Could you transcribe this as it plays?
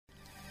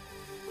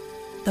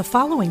The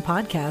following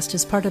podcast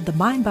is part of the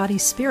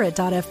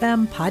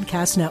MindBodySpirit.fm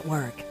podcast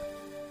network.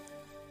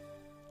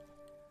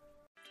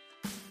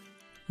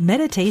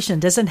 Meditation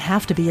doesn't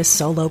have to be a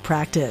solo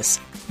practice.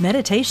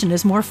 Meditation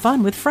is more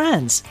fun with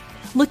friends.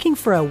 Looking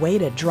for a way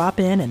to drop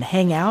in and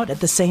hang out at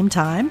the same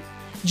time?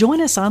 Join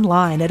us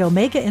online at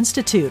Omega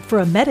Institute for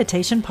a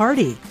meditation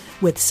party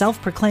with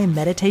self-proclaimed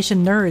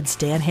meditation nerds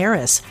Dan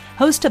Harris,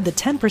 host of the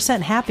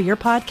 10% Happier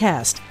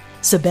podcast,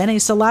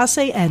 Sabene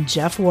Selassie, and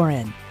Jeff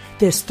Warren.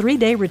 This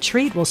 3-day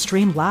retreat will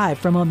stream live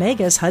from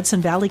Omega's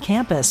Hudson Valley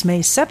campus May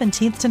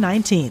 17th to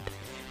 19th.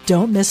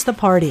 Don't miss the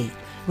party.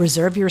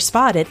 Reserve your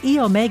spot at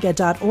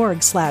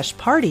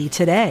eomega.org/party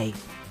today.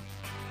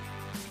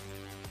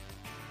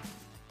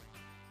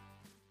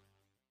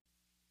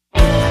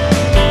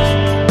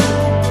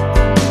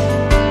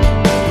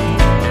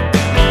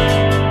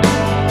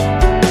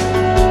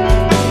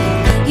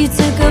 You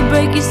took a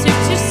break, you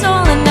searched your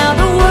soul, and now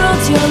the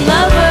world's your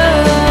lover.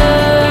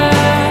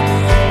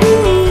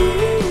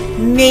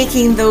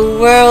 Making the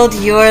world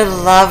your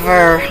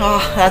lover.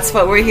 Oh, that's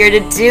what we're here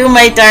to do,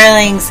 my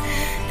darlings.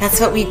 That's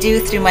what we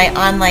do through my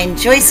online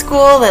joy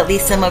school at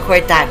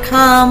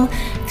lisamccourt.com,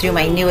 through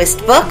my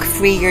newest book,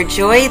 Free Your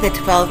Joy, The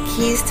 12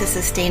 Keys to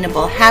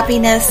Sustainable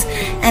Happiness.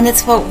 And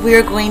it's what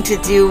we're going to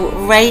do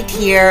right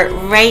here,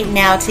 right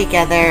now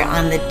together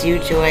on the Do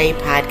Joy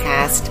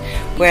podcast,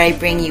 where I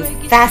bring you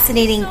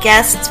fascinating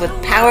guests with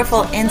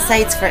powerful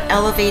insights for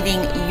elevating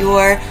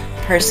your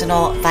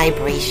personal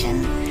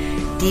vibration.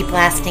 Deep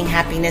lasting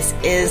happiness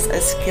is a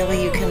skill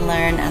you can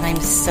learn, and I'm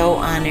so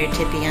honored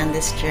to be on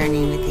this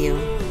journey with you.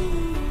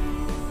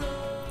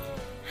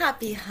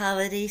 Happy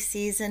holiday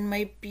season,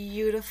 my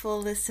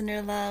beautiful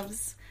listener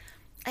loves.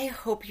 I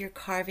hope you're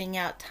carving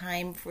out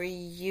time for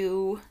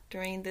you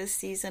during this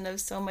season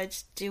of so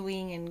much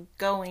doing and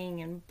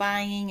going and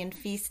buying and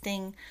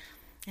feasting.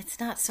 It's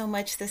not so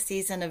much the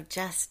season of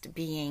just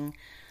being,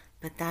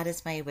 but that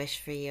is my wish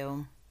for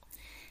you.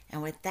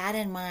 And with that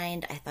in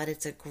mind, I thought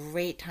it's a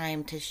great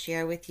time to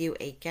share with you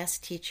a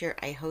guest teacher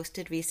I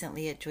hosted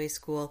recently at Joy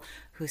School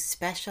who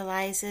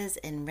specializes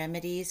in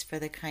remedies for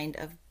the kind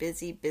of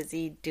busy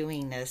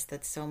doingness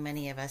that so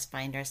many of us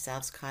find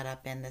ourselves caught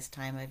up in this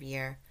time of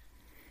year.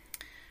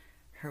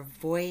 Her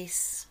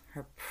voice,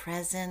 her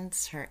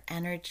presence, her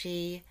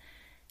energy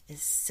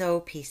is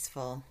so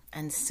peaceful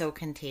and so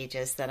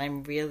contagious that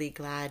I'm really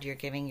glad you're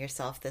giving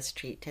yourself this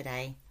treat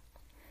today.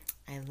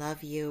 I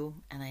love you,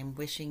 and I'm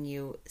wishing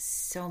you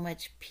so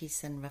much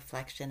peace and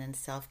reflection and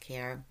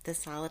self-care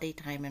this holiday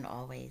time and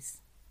always.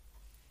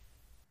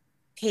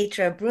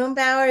 Petra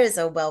Brunnbauer is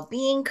a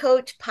well-being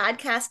coach,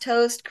 podcast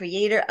host,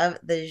 creator of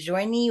the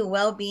Journey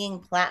Wellbeing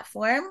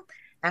platform.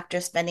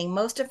 After spending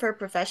most of her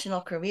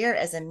professional career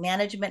as a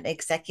management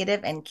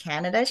executive in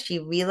Canada, she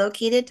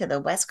relocated to the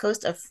west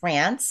coast of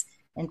France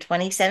in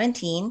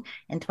 2017.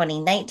 In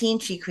 2019,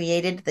 she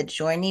created the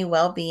Journey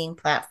Wellbeing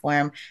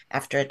platform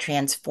after a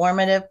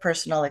transformative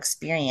personal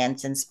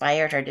experience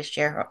inspired her to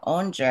share her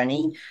own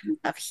journey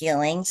of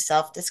healing,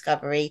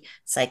 self-discovery,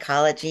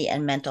 psychology,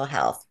 and mental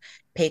health.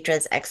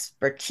 Petra's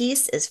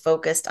expertise is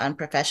focused on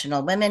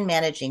professional women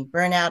managing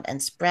burnout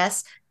and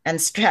stress,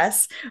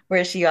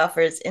 where she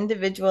offers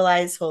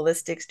individualized,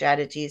 holistic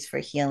strategies for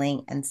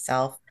healing and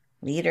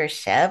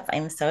self-leadership.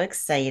 I'm so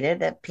excited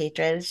that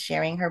Petra is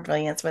sharing her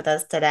brilliance with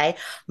us today.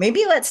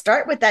 Maybe let's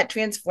start with that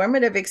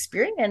transformative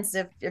experience,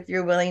 if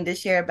you're willing to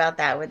share about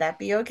that. Would that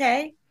be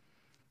okay?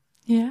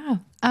 Yeah,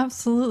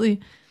 absolutely.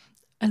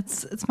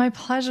 It's my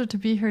pleasure to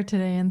be here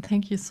today, and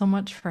thank you so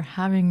much for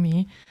having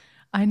me.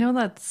 I know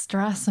that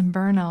stress and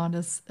burnout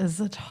is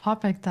a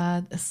topic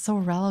that is so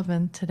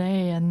relevant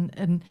today,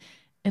 and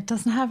it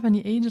doesn't have any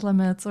age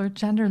limits or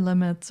gender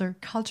limits or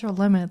cultural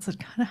limits. It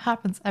kind of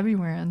happens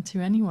everywhere and to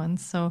anyone.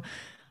 So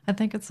I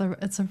think it's a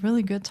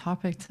really good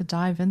topic to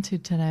dive into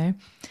today.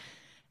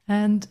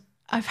 And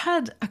I've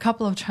had a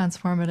couple of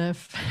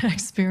transformative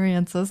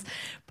experiences,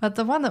 but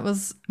the one that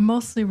was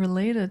mostly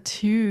related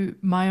to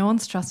my own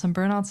stress and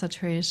burnout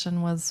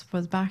situation was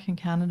back in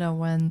Canada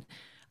when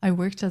I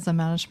worked as a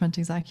management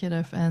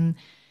executive, and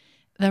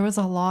there was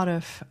a lot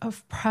of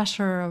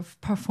pressure of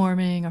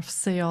performing, of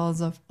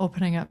sales, of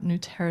opening up new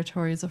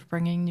territories, of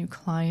bringing new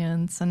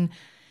clients. And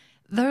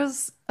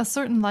there's a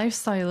certain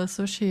lifestyle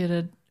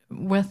associated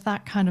with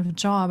that kind of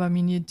job. I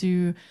mean, you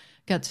do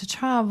get to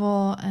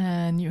travel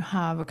and you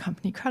have a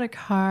company credit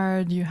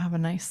card, you have a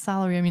nice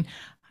salary. I mean,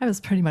 I was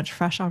pretty much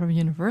fresh out of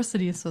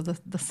university, so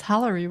the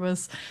salary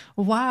was,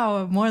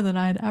 wow, more than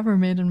I'd ever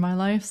made in my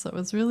life. So it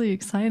was really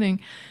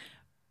exciting.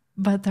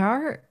 But there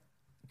are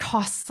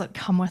costs that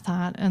come with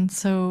that. And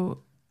so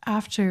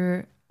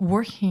after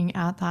working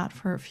at that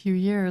for a few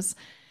years,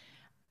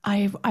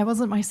 I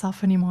wasn't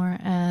myself anymore,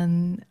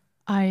 and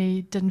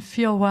I didn't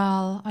feel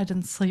well. I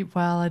didn't sleep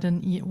well. I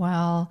didn't eat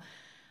well.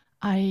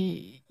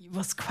 I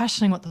was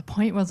questioning what the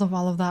point was of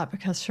all of that,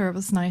 because sure, it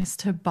was nice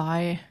to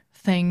buy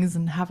things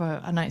and have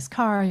a nice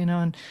car,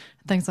 and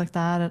things like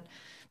that, and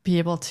be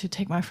able to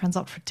take my friends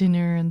out for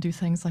dinner and do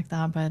things like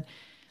that. But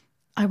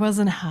I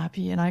wasn't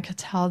happy, and I could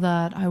tell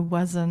that I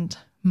wasn't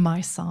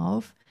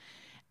myself.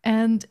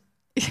 And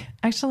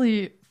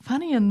actually,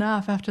 funny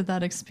enough, after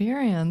that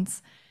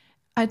experience,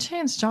 I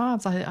changed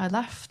jobs. I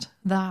left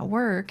that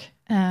work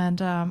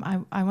and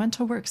I went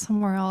to work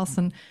somewhere else.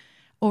 And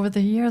over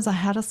the years, I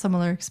had a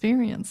similar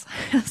experience.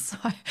 So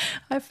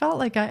I felt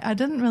like I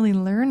didn't really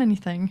learn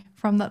anything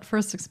from that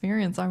first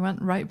experience. I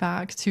went right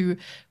back to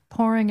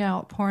pouring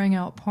out, pouring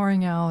out,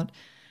 pouring out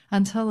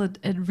until it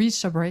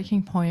reached a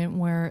breaking point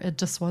where it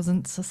just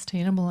wasn't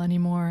sustainable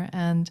anymore.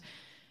 And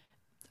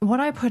what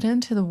I put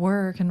into the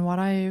work and what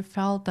I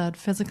felt that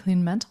physically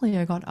and mentally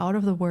I got out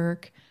of the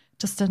work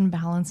just didn't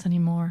balance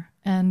anymore.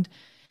 And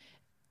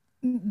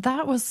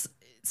that was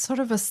sort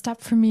of a step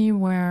for me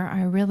where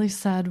I really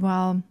said,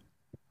 well,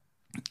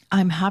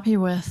 I'm happy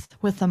with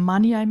the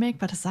money I make,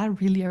 but is that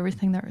really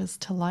everything there is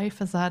to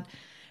life? Is that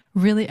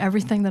really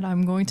everything that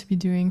I'm going to be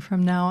doing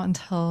from now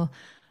until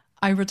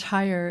I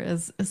retire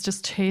is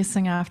just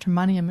chasing after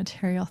money and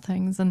material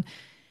things? And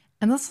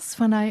this is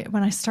when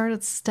I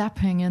started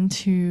stepping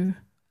into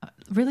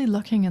really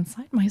looking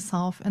inside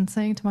myself and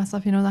saying to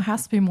myself, you know, there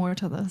has to be more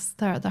to this.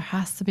 There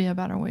has to be a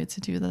better way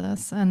to do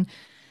this. And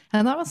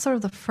that was sort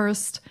of the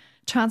first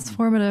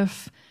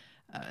transformative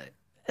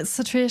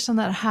situation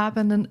that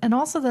happened, and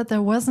also that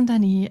there wasn't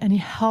any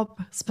help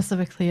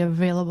specifically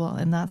available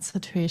in that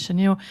situation.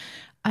 You know,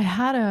 I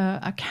had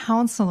a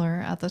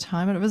counselor at the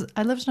time, and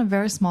I lived in a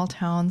very small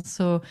town,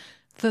 so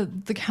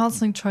the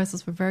counseling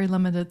choices were very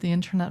limited. The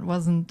internet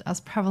wasn't as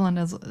prevalent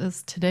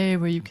as today,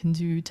 where you can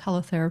do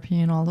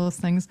teletherapy and all those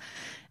things.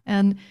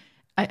 And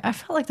I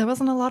felt like there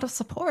wasn't a lot of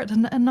support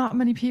and not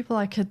many people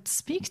I could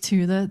speak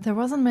to. There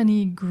wasn't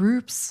many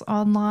groups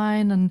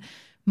online, and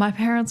my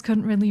parents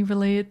couldn't really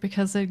relate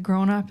because they'd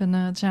grown up in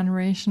a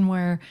generation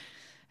where,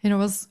 you know, it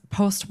was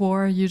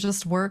post-war, you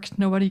just worked.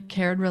 Nobody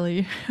cared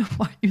really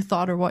what you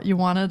thought or what you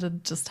wanted.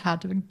 It just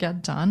had to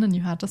get done and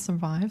you had to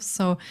survive.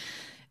 So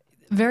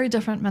very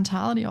different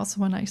mentality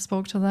also when I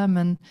spoke to them,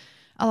 and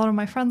a lot of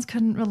my friends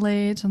couldn't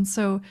relate. And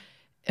so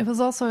it was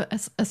also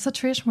a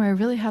situation where I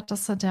really had to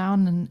sit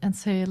down and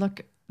say,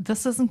 look,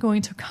 this isn't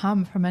going to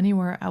come from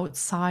anywhere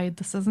outside.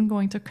 This isn't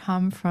going to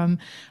come from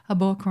a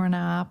book or an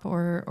app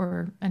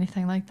or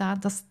anything like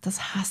that. This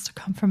has to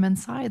come from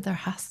inside. There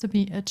has to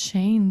be a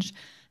change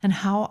in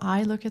how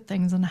I look at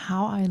things and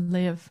how I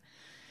live.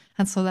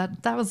 And so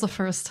that was the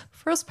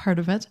first part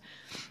of it.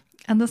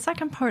 And the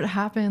second part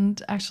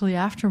happened actually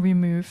after we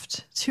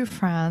moved to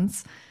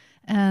France.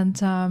 And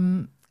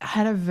I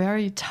had a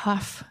very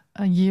tough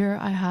year.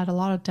 I had a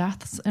lot of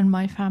deaths in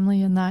my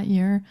family in that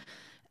year.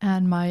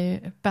 And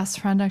my best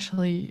friend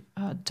actually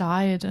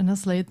died in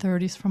his late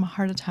 30s from a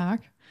heart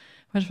attack,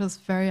 which was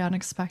very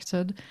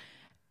unexpected.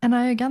 And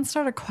I again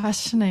started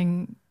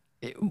questioning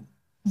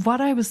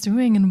what I was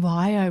doing and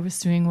why I was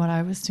doing what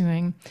I was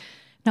doing.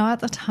 Now,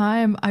 at the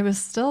time, I was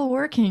still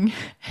working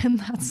in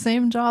that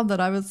same job that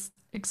I was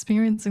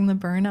experiencing the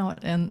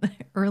burnout in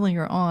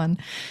earlier on.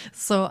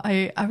 So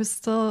I was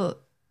still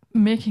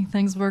making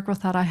things work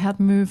with that. I had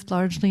moved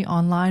largely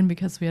online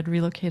because we had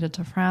relocated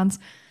to France,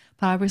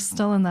 but I was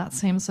still in that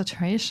same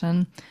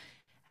situation.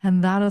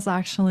 And that is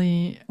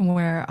actually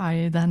where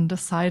I then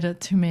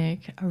decided to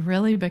make a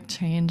really big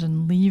change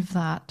and leave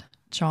that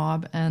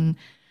job and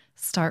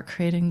start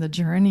creating the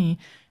journey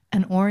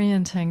and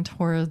orienting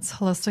towards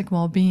holistic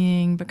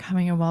well-being,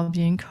 becoming a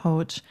well-being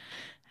coach.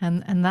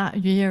 And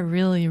that year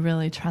really,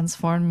 really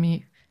transformed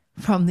me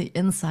from the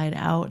inside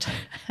out.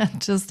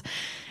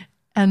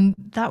 And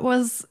that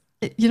was,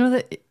 you know,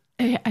 that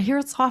I hear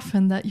it's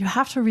often that you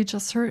have to reach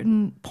a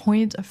certain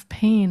point of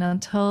pain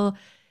until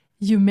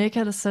you make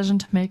a decision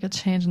to make a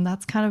change. And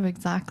that's kind of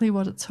exactly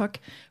what it took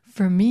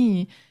for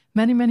me.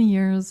 Many, many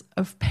years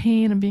of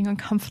pain and being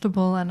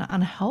uncomfortable and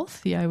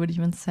unhealthy, I would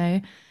even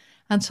say,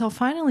 until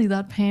finally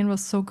that pain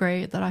was so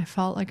great that I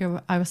felt like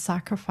I was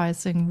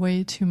sacrificing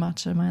way too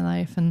much in my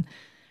life, and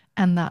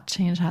that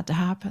change had to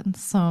happen.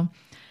 So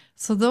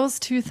those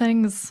two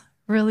things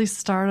really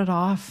started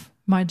off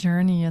my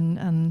journey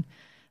and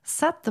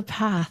set the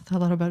path a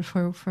little bit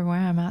for where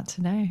I'm at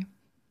today.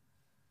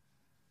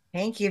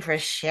 Thank you for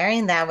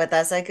sharing that with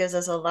us. That gives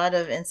us a lot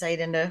of insight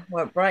into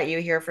what brought you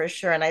here for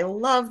sure. And I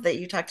love that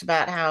you talked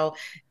about how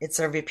it's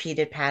a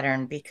repeated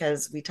pattern,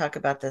 because we talk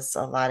about this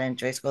a lot in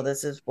Joy School.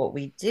 This is what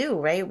we do,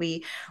 right?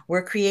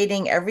 We're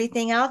creating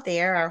everything out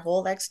there. Our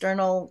whole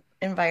external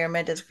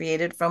environment is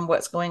created from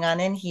what's going on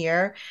in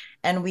here.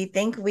 And we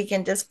think we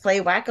can just play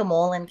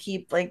whack-a-mole and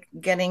keep like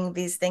getting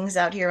these things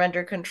out here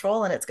under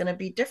control, and it's going to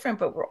be different,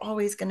 but we're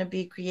always going to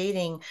be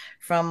creating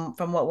from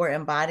what we're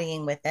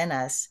embodying within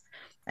us.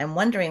 I'm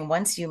wondering,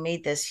 once you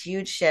made this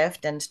huge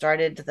shift and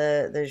started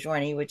the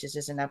journey, which is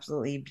just an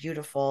absolutely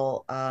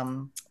beautiful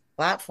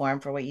platform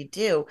for what you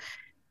do,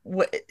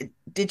 what,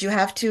 did you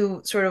have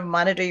to sort of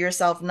monitor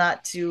yourself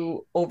not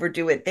to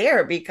overdo it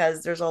there,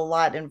 because there's a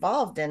lot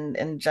involved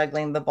in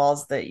juggling the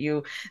balls that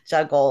you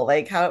juggle?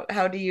 Like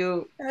how do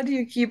you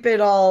keep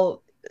it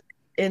all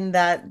in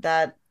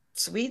that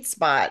sweet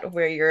spot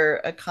where you're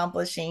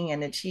accomplishing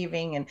and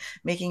achieving and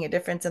making a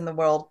difference in the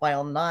world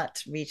while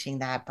not reaching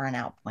that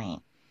burnout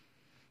point?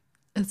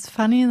 It's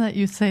funny that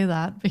you say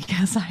that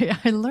because I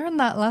learned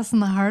that lesson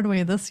the hard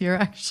way this year,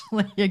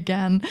 actually,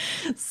 again.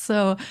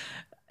 So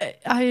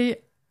I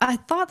I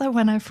thought that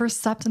when I first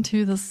stepped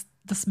into this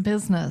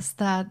business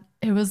that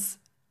it was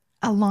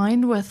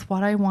aligned with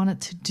what I wanted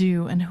to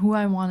do and who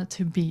I wanted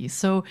to be.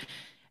 So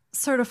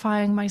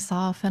certifying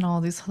myself in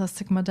all these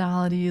holistic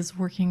modalities,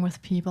 working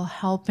with people,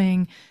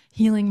 helping,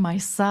 healing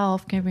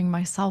myself, giving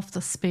myself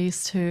the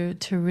space to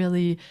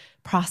really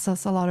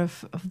process a lot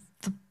of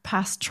the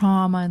past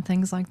trauma and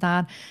things like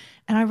that.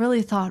 And I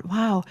really thought,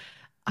 wow,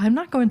 I'm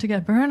not going to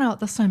get burnout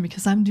this time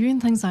because I'm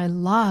doing things I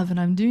love and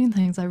I'm doing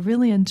things I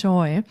really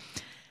enjoy.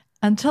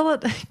 Until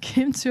it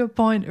came to a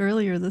point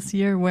earlier this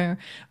year where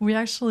we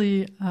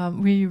actually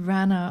we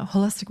ran a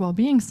holistic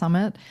well-being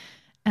summit,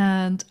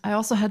 and I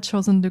also had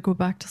chosen to go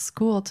back to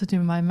school to do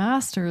my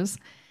master's.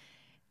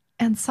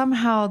 And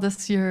somehow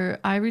this year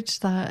I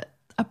reached a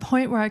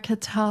point where I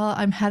could tell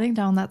I'm heading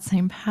down that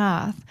same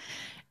path.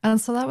 And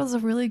so that was a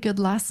really good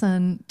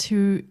lesson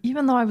to,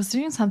 even though I was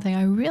doing something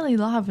I really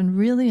love and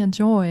really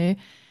enjoy,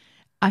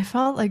 I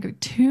felt like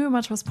too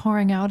much was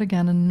pouring out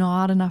again and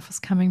not enough was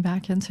coming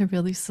back in to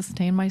really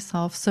sustain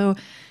myself. So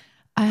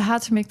I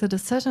had to make the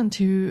decision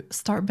to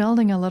start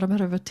building a little bit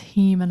of a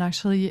team and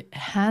actually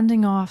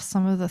handing off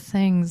some of the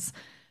things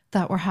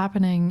that were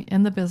happening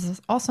in the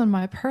business, also in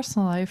my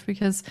personal life,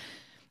 because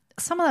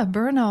some of that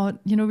burnout,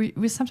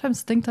 we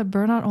sometimes think that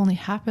burnout only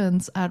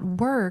happens at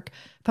work,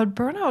 but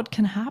burnout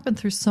can happen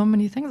through so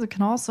many things. It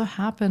can also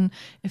happen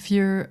if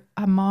you're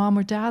a mom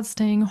or dad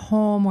staying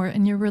home or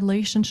in your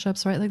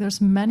relationships, right? Like there's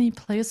many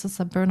places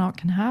that burnout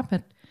can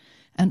happen.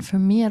 And for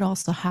me, it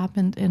also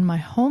happened in my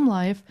home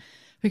life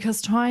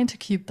because trying to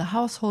keep the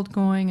household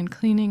going and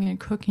cleaning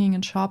and cooking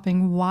and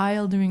shopping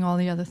while doing all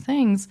the other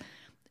things,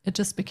 it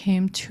just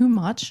became too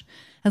much.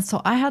 And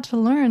so I had to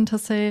learn to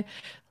say,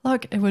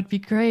 look, it would be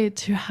great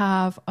to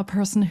have a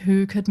person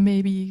who could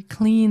maybe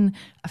clean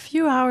a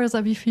few hours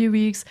every few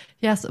weeks.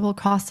 Yes, it will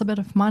cost a bit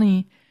of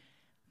money,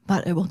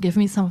 but it will give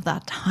me some of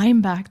that time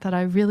back that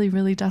I really,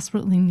 really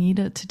desperately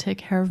needed to take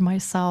care of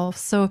myself.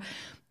 So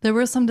there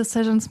were some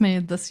decisions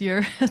made this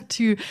year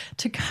to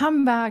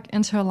come back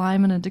into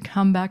alignment and to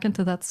come back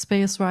into that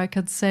space where I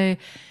could say,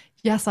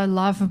 yes, I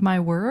love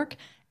my work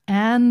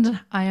and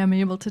I am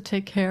able to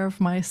take care of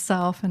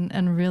myself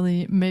and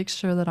really make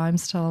sure that I'm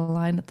still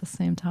aligned at the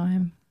same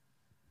time.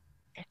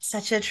 It's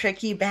such a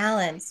tricky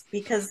balance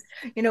because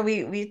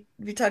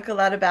we talk a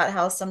lot about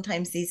how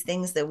sometimes these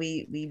things that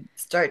we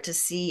start to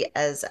see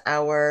as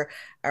our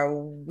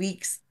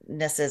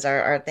weaknesses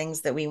are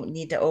things that we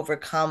need to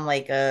overcome,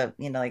 like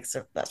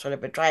that sort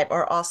of a drive,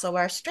 or also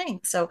our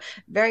strength. So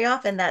very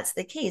often that's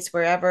the case.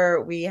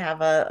 Wherever we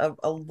have a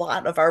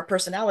lot of our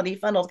personality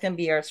funneled can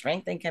be our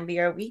strength and can be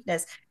our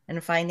weakness,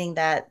 and finding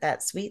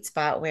that sweet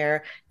spot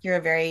where you're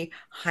a very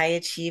high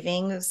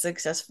achieving,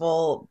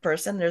 successful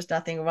person. There's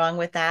nothing wrong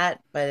with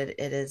that, but it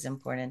is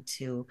important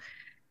to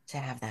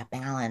have that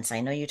balance.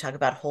 I know you talk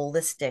about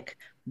holistic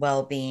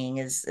well-being.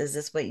 Is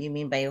this what you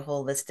mean by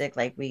holistic?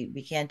 Like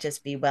we can't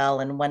just be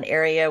well in one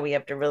area. We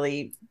have to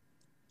really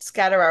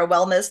scatter our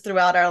wellness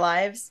throughout our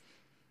lives.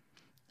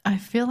 I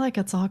feel like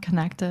it's all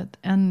connected.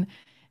 And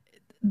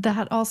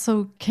that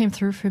also came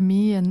through for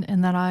me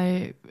in that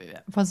I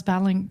was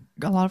battling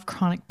a lot of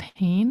chronic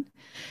pain.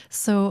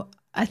 So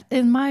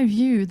in my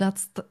view,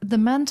 that's the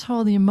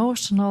mental, the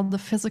emotional, the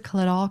physical,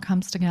 it all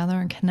comes together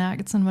and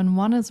connects. And when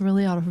one is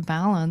really out of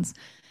balance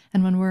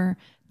and when we're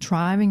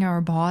driving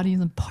our bodies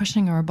and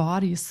pushing our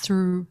bodies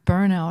through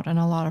burnout and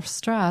a lot of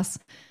stress,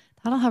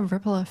 that'll have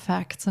ripple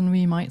effects. And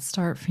we might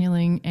start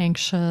feeling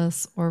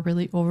anxious or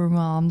really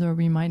overwhelmed, or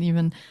we might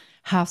even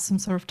have some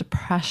sort of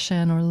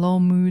depression or low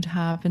mood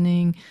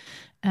happening.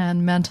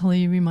 And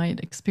mentally, we might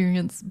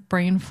experience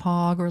brain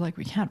fog or like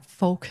we can't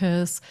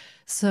focus.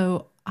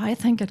 So I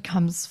think it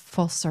comes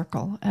full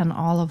circle and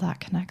all of that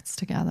connects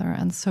together.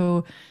 And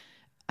so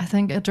I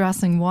think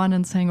addressing one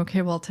and saying,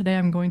 okay, well, today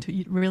I'm going to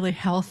eat really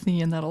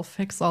healthy and that'll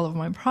fix all of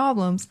my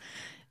problems.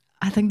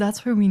 I think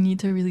that's where we need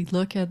to really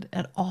look at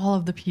all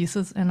of the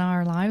pieces in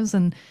our lives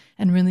and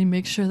really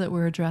make sure that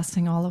we're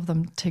addressing all of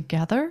them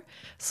together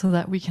so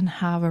that we can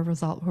have a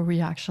result where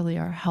we actually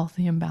are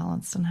healthy and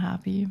balanced and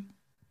happy.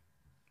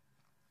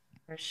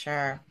 For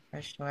sure,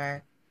 for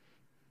sure.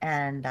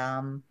 And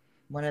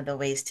one of the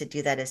ways to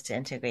do that is to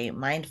integrate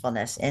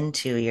mindfulness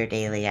into your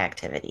daily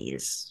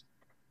activities,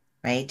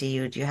 right? Do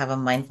you have a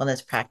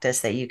mindfulness practice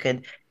that you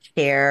could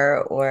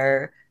share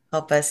or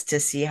help us to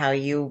see how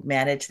you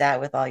manage that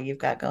with all you've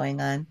got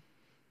going on?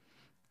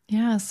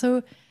 Yeah,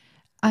 so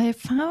I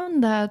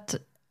found that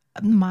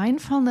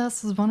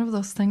mindfulness is one of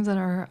those things that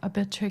are a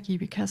bit tricky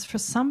because for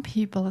some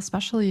people,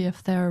 especially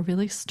if they're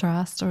really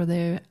stressed or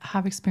they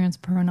have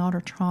experienced burnout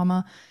or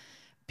trauma,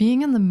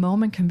 being in the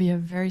moment can be a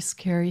very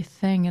scary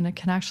thing and it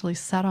can actually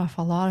set off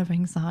a lot of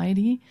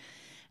anxiety.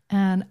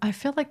 And I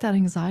feel like that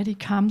anxiety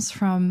comes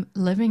from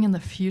living in the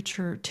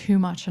future too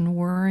much and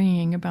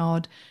worrying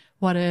about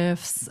what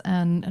ifs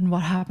and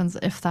what happens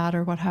if that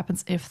or what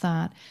happens if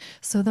that.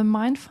 So the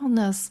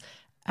mindfulness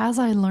as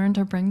I learned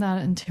to bring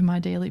that into my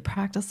daily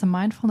practice, the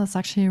mindfulness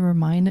actually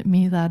reminded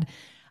me that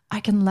I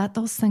can let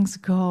those things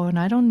go and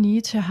I don't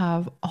need to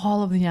have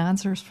all of the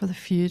answers for the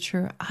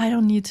future. I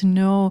don't need to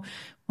know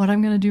what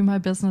I'm going to do in my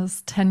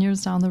business 10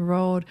 years down the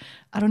road.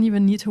 I don't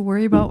even need to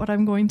worry about what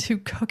I'm going to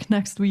cook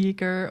next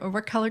week or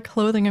what color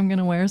clothing I'm going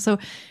to wear. So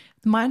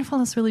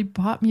mindfulness really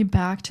brought me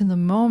back to the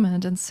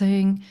moment and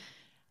saying,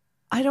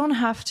 I don't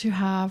have to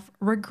have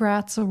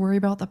regrets or worry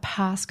about the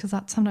past because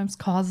that sometimes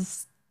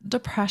causes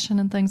depression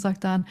and things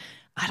like that.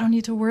 I don't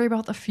need to worry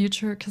about the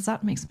future because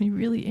that makes me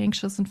really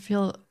anxious and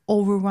feel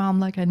overwhelmed,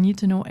 like I need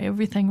to know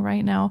everything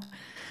right now.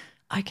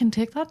 I can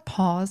take that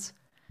pause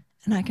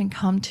and I can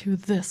come to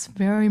this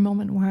very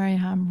moment where I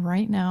am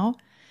right now,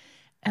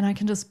 and I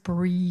can just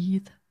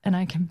breathe and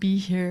I can be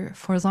here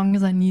for as long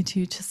as I need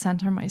to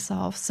center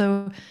myself.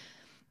 So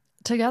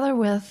together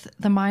with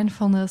the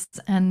mindfulness,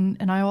 and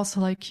I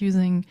also like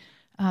using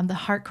the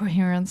heart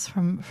coherence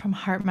from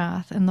heart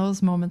math in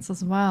those moments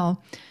as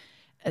well.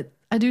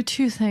 I do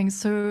two things.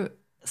 So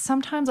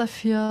sometimes I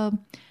feel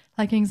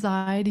like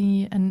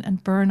anxiety and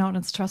burnout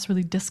and stress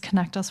really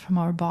disconnect us from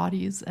our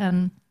bodies.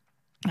 And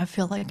I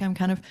feel like I'm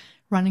kind of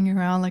running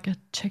around like a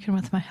chicken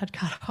with my head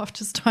cut off,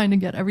 just trying to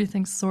get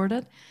everything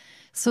sorted.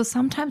 So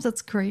sometimes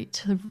it's great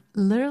to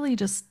literally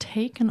just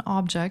take an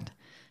object,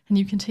 and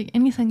you can take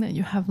anything that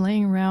you have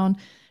laying around.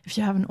 If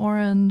you have an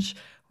orange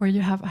or I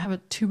have a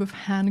tube of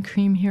hand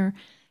cream here,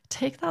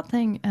 take that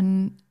thing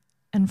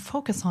and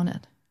focus on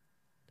it.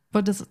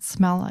 What does it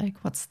smell like?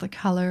 What's the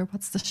color?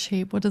 What's the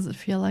shape? What does it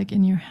feel like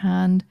in your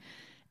hand?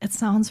 It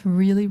sounds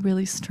really,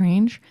 really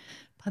strange,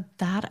 but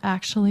that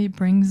actually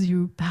brings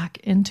you back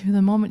into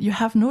the moment. You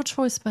have no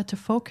choice but to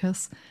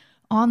focus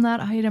on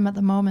that item at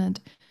the moment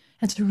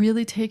and to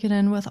really take it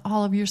in with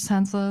all of your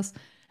senses.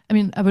 I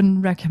mean, I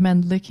wouldn't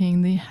recommend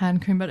licking the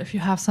hand cream, but if you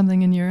have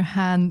something in your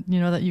hand,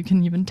 that you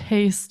can even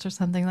taste or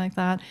something like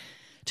that,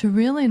 to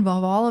really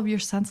involve all of your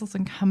senses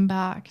and come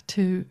back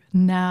to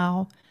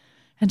now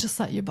and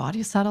just let your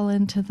body settle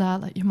into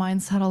that, let your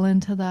mind settle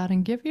into that,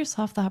 and give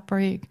yourself that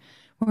break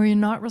where you're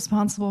not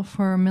responsible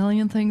for a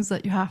million things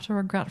that you have to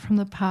regret from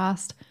the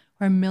past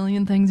or a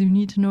million things you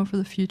need to know for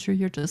the future.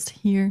 You're just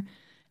here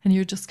and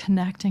you're just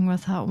connecting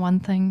with that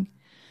one thing.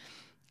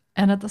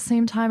 And at the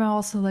same time, I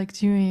also like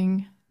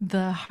doing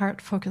the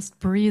heart-focused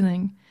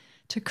breathing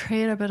to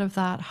create a bit of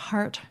that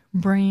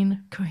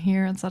heart-brain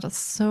coherence that is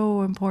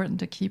so important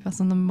to keep us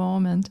in the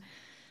moment.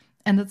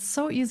 And it's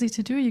so easy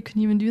to do. You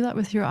can even do that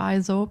with your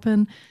eyes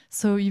open.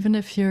 So even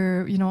if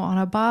you're, on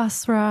a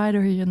bus ride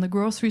or you're in the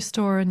grocery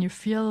store and you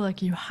feel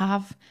like you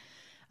have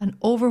an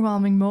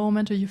overwhelming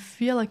moment or you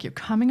feel like you're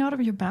coming out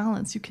of your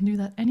balance, you can do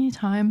that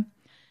anytime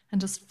and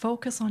just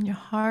focus on your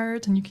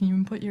heart. And you can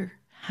even put your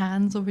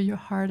hands over your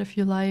heart if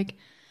you like,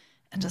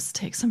 and just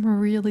take some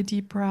really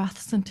deep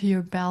breaths into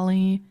your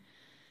belly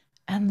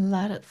and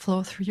let it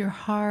flow through your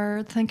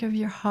heart. Think of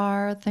your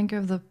heart. Think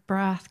of the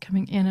breath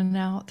coming in and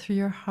out through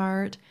your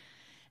heart.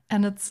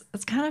 And it's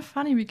kind of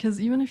funny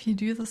because even if you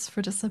do this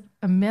for just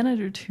a minute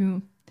or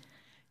two,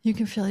 you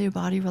can feel your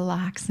body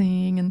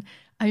relaxing. And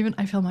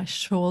I feel my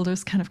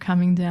shoulders kind of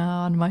coming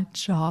down, my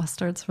jaw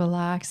starts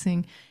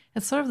relaxing.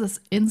 It's sort of this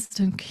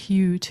instant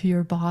cue to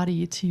your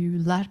body to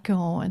let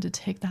go and to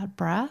take that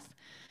breath.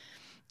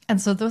 And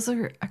so those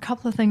are a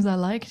couple of things I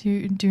like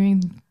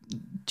doing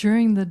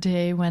during the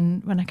day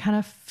when I kind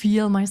of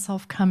feel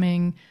myself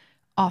coming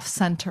off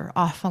center,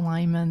 off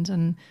alignment,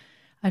 and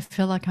I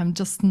feel like I'm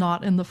just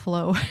not in the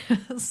flow.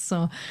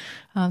 So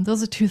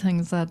those are two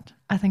things that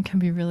I think can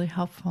be really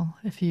helpful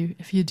if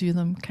you do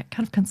them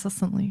kind of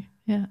consistently.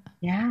 Yeah.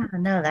 Yeah,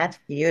 no, that's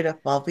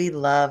beautiful. We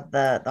love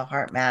the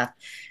heart math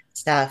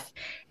stuff.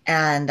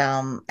 And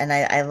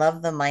I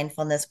love the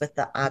mindfulness with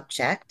the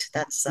object.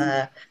 That's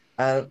uh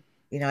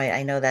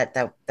I know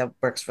that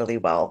works really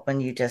well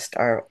when you just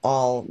are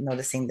all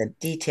noticing the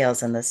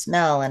details and the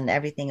smell and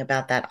everything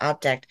about that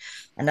object.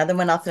 Another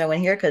one I'll throw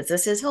in here because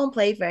this is home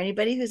play for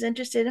anybody who's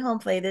interested in home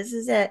play. This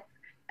is it.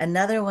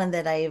 Another one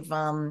that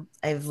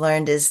I've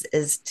learned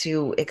is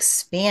to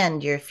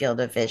expand your field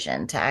of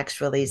vision, to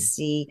actually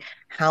see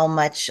how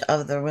much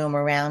of the room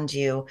around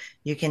you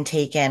you can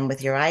take in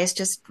with your eyes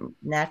just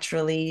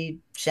naturally,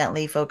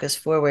 gently focus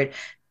forward.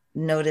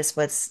 Notice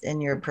what's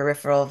in your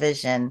peripheral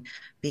vision,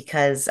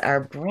 because our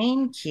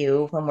brain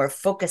cue when we're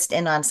focused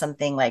in on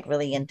something like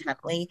really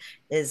intently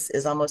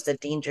is almost a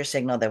danger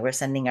signal that we're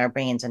sending our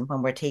brains. And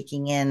when we're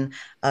taking in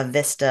a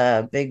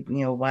vista, a big,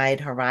 wide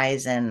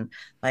horizon,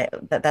 like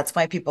that's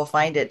why people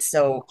find it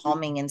so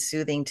calming and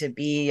soothing to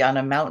be on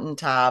a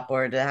mountaintop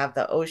or to have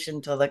the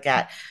ocean to look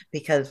at,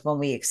 because when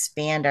we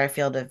expand our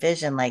field of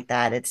vision like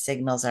that, it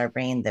signals our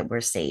brain that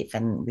we're safe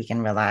and we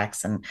can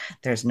relax and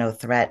there's no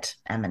threat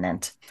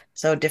imminent.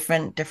 So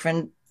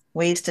different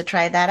ways to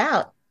try that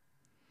out.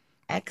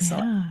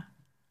 Excellent. Yeah,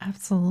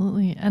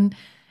 absolutely. And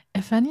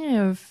if any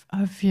of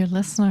your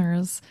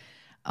listeners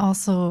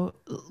also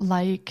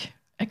like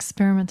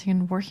experimenting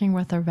and working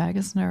with their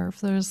vagus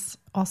nerve, there's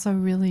also a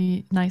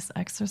really nice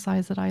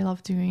exercise that I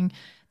love doing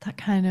that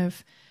kind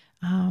of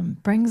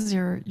brings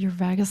your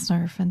vagus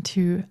nerve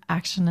into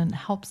action and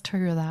helps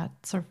trigger that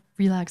sort of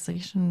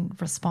relaxation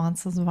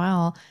response as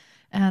well.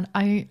 And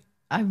I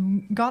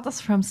got this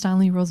from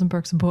Stanley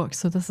Rosenberg's book,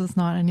 so this is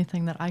not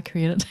anything that I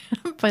created,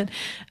 but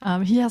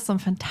he has some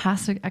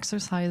fantastic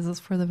exercises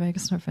for the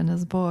vagus nerve in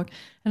his book,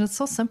 and it's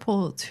so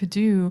simple to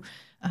do.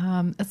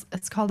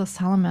 It's called a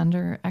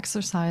salamander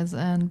exercise,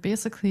 and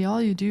basically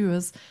all you do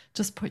is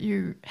just put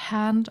your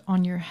hand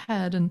on your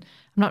head, and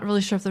I'm not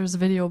really sure if there's a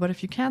video, but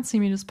if you can't see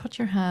me, just put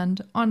your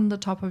hand on the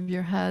top of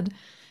your head,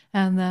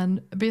 and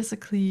then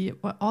basically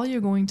what all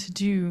you're going to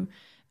do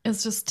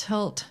is just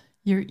tilt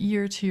your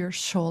ear to your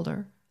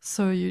shoulder.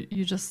 So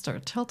you just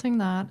start tilting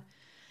that,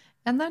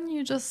 and then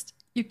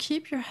you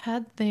keep your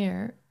head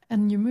there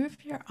and you move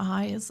your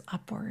eyes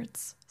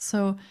upwards.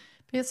 So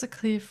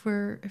basically if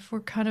we're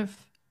kind of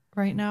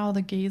right now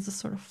the gaze is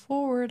sort of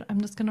forward,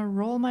 I'm just going to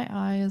roll my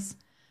eyes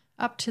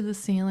up to the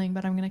ceiling,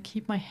 but I'm going to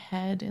keep my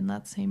head in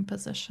that same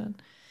position.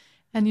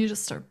 And you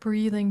just start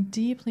breathing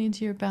deeply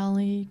into your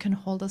belly. You can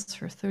hold this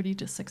for 30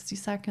 to 60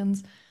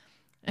 seconds.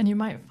 And you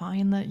might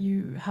find that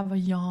you have a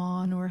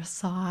yawn or a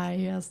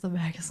sigh as the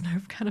vagus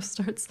nerve kind of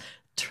starts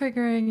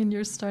triggering and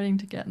you're starting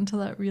to get into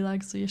that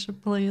relaxation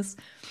place.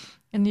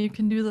 And you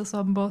can do this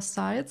on both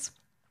sides.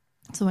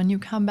 So when you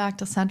come back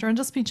to center, and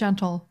just be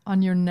gentle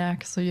on your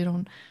neck so you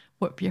don't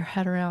whip your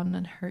head around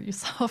and hurt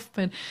yourself.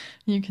 But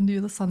you can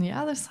do this on the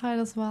other side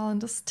as well,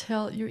 and just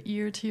tilt your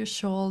ear to your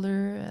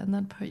shoulder and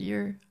then put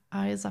your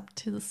eyes up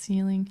to the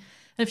ceiling.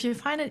 And if you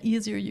find it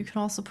easier, you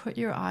can also put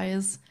your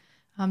eyes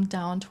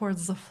down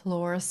towards the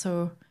floor.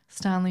 So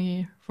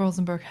Stanley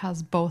Rosenberg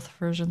has both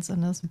versions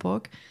in his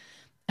book.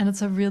 And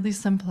it's a really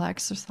simple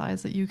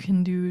exercise that you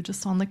can do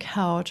just on the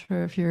couch,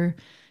 or if you're,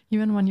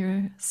 even when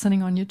you're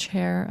sitting on your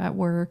chair at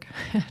work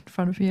in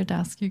front of your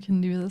desk, you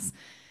can do this.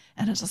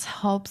 And it just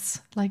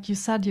helps, like you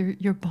said,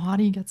 your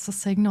body gets a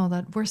signal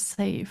that we're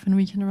safe and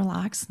we can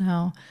relax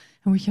now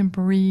and we can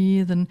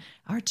breathe and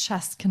our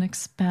chest can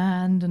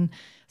expand. And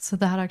so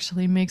that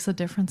actually makes a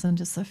difference in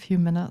just a few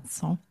minutes.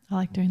 So I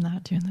like doing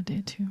that during the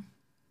day too.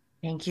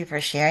 Thank you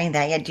for sharing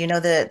that. Yeah, do you know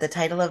the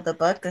title of the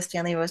book, the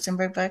Stanley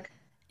Rosenberg book?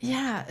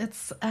 Yeah,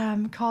 it's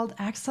called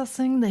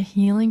Accessing the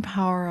Healing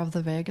Power of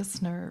the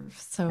Vagus Nerve.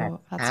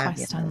 So that's by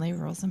Fabulous. Stanley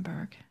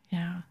Rosenberg.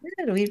 Yeah.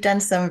 Good. We've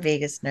done some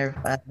vagus nerve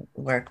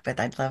work, but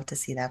I'd love to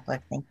see that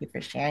book. Thank you for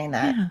sharing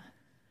that. Yeah.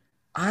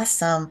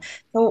 Awesome.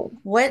 So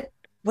what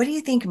do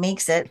you think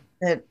makes it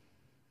that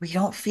we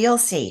don't feel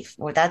safe?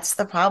 Well, that's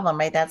the problem,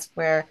 right? That's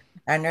where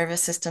our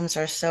nervous systems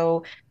are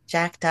so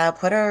jacked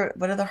up. What are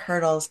the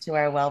hurdles to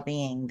our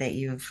well-being that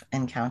you've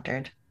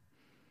encountered?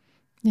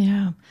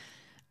 Yeah.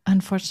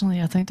 Unfortunately,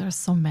 I think there's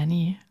so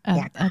many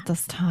Yeah. at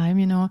this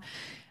time.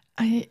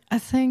 I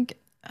think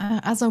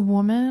as a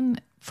woman,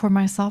 for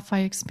myself, I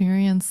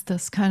experienced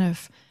this kind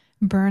of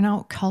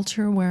burnout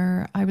culture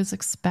where I was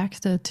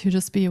expected to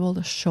just be able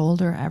to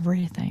shoulder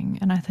everything.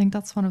 And I think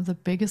that's one of the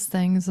biggest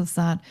things, is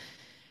that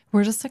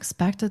we're just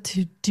expected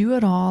to do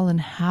it all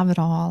and have it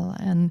all.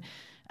 And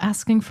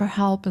asking for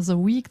help is a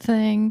weak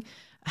thing.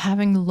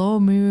 Having low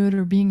mood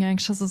or being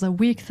anxious is a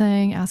weak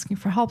thing. Asking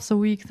for help is a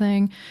weak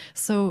thing.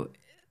 So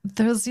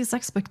there's these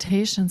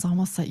expectations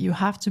almost that you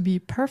have to be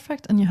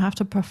perfect and you have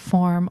to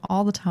perform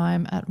all the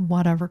time at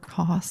whatever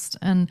cost.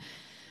 And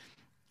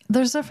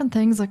there's different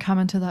things that come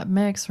into that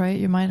mix, right?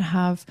 You might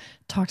have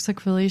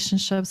toxic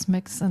relationships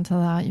mixed into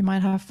that. You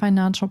might have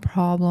financial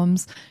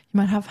problems. You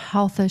might have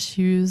health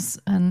issues.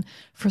 And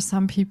for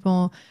some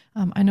people,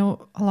 I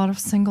know a lot of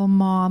single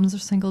moms or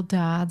single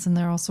dads, and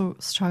they're also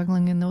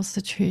struggling in those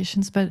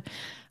situations. But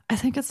I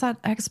think it's that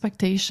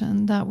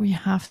expectation that we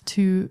have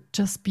to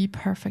just be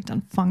perfect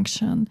and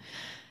function.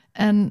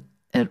 And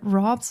it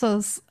robs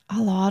us a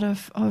lot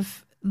of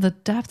the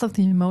depth of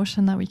the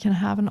emotion that we can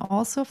have, and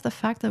also of the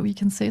fact that we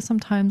can say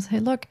sometimes, hey,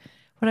 look,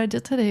 what I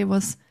did today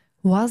was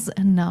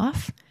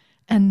enough,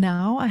 and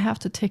now I have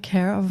to take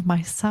care of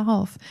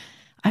myself.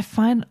 I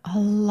find a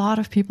lot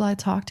of people I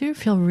talk to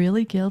feel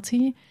really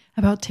guilty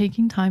about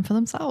taking time for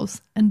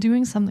themselves and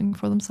doing something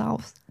for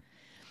themselves.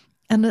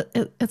 And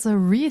it's a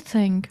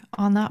rethink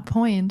on that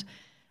point,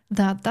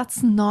 that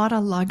that's not a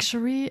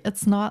luxury.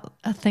 It's not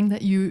a thing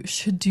that you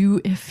should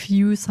do if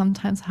you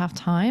sometimes have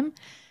time.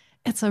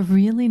 It's a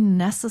really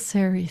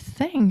necessary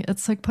thing.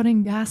 It's like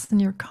putting gas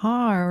in your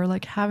car or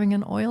like having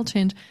an oil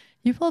change.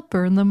 You will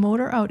burn the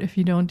motor out if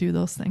you don't do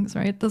those things,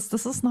 right?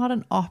 This is not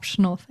an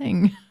optional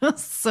thing.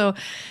 So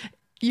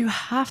you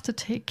have to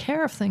take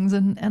care of things.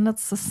 And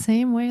it's the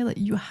same way that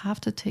you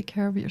have to take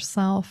care of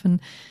yourself.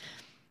 And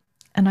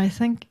I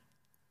think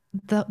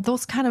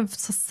those kind of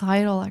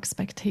societal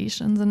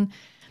expectations,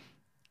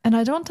 and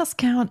I don't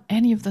discount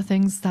any of the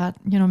things that,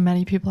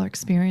 many people are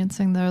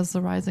experiencing. There's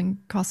the rising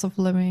cost of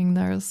living.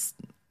 There's,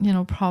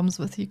 problems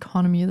with the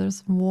economy.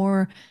 There's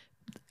war.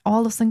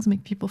 All those things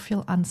make people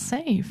feel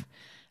unsafe,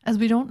 as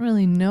we don't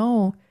really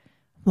know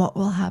what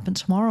will happen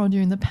tomorrow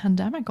during the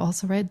pandemic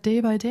also, right?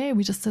 Day by day,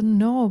 we just didn't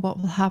know what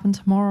will happen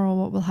tomorrow,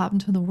 what will happen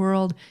to the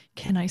world.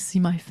 Can I see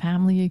my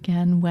family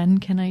again? When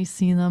can I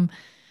see them?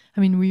 I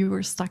mean, we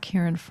were stuck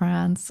here in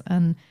France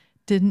and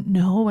didn't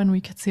know when we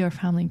could see our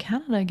family in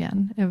Canada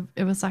again.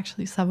 It was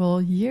actually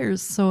several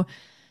years. So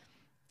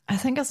I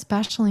think,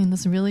 especially in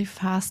this really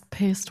fast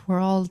paced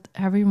world,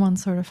 everyone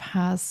sort of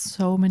has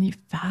so many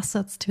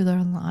facets to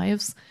their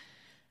lives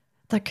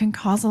that can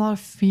cause a lot of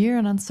fear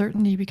and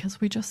uncertainty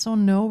because we just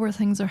don't know where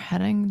things are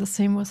heading. The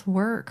same with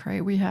work,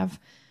 right? We have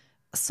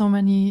so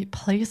many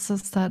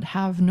places that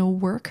have no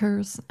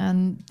workers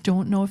and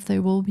don't know if they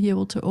will be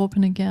able to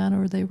open again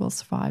or they will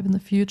survive in the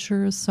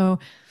future. So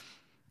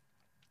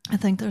I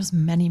think there's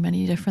many,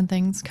 many different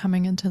things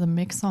coming into the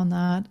mix on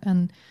that.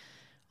 And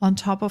on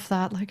top of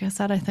that, like I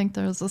said, I think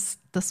there's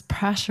this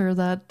pressure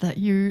that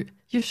you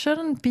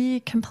shouldn't be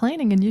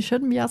complaining and you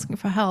shouldn't be asking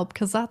for help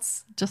because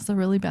that's just a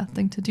really bad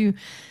thing to do.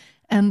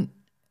 And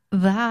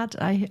that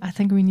I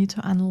think we need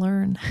to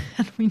unlearn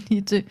and we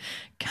need to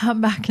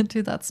come back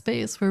into that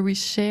space where we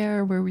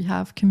share, where we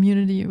have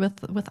community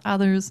with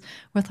others,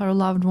 with our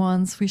loved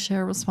ones. We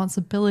share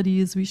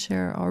responsibilities, we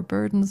share our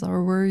burdens,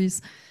 our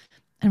worries,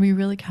 and we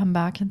really come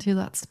back into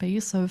that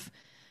space of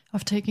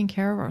taking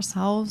care of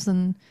ourselves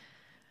and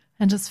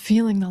just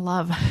feeling the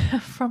love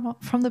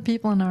from the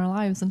people in our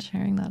lives and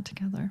sharing that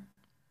together.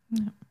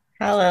 Yeah.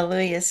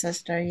 Hallelujah,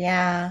 sister.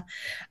 Yeah.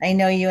 I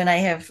know you and I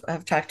have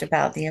talked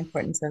about the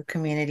importance of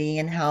community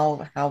and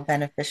how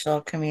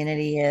beneficial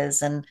community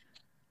is. And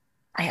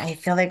I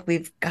feel like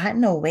we've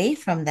gotten away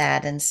from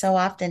that. And so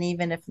often,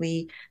 even if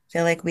we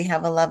feel like we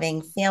have a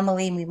loving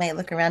family, we might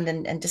look around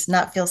and just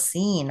not feel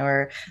seen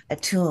or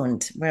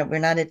attuned. We're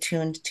not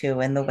attuned to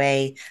in the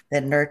way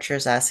that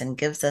nurtures us and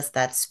gives us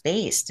that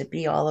space to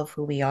be all of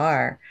who we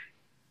are.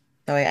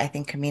 So I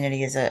think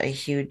community is a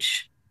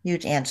huge,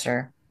 huge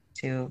answer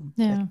to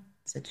the Yeah.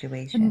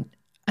 situation. And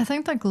I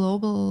think that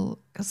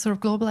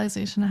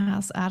globalization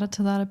has added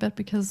to that a bit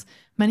because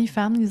many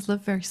families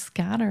live very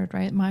scattered,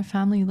 right? My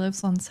family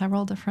lives on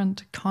several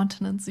different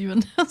continents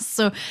even.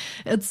 So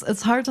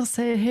it's hard to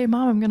say, hey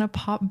mom, I'm gonna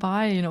pop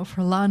by,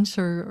 for lunch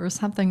or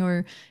something,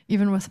 or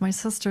even with my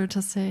sister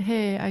to say,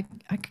 hey,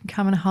 I can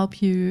come and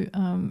help you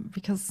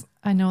because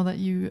I know that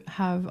you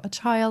have a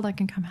child, I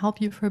can come help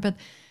you for a bit.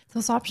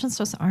 Those options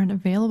just aren't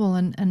available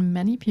and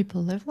many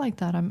people live like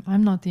that.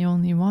 I'm not the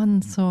only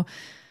one. So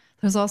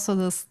there's also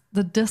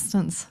the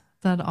distance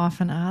that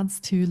often adds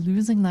to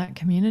losing that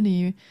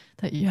community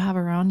that you have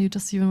around you,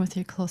 just even with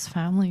your close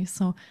family.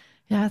 So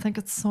yeah, I think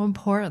it's so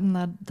important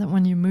that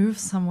when you move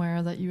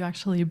somewhere that you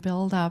actually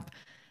build up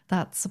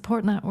that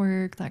support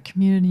network, that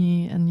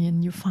community,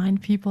 and you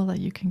find people that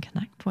you can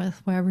connect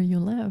with wherever you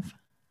live.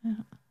 Yeah.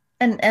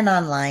 And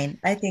online.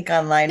 I think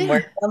online Yeah.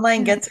 works. Online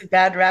Yeah. gets a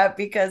bad rap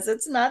because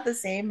it's not the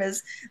same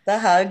as the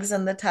hugs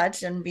and the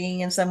touch and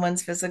being in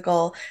someone's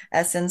physical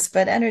essence,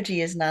 but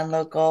energy is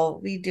non-local.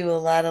 We do a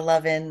lot of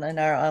love in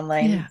our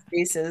online Yeah.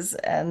 spaces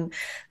and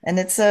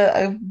it's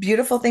a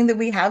beautiful thing that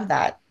we have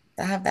that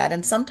to have that.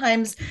 And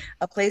sometimes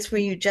a place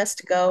where you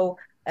just go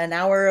an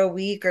hour a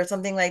week or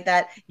something like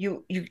that,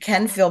 you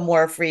can feel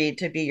more free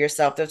to be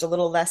yourself. There's a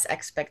little less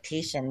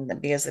expectation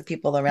because the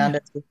people around Yeah.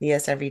 us who see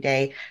us every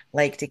day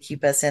like to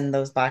keep us in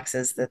those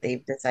boxes that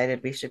they've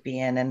decided we should be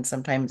in. And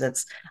sometimes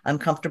it's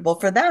uncomfortable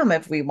for them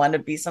if we want to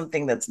be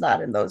something that's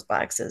not in those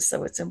boxes.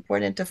 So it's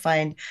important to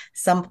find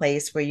some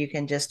place where you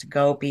can just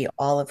go be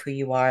all of who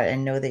you are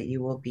and know that you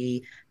will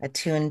be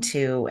attuned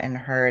to and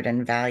heard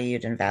and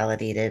valued and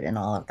validated and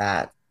all of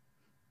that.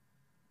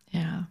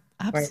 Yeah,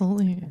 Right.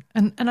 absolutely.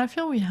 And I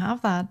feel we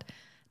have that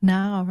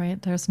now,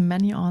 right? There's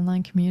many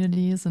online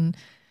communities and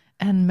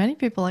many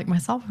people like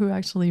myself who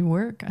actually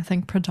work, I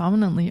think,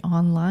 predominantly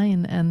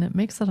online, and it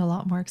makes it a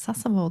lot more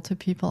accessible to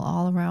people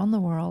all around the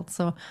world.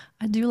 So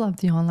I do love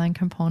the online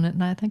component,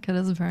 and I think it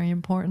is very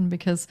important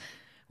because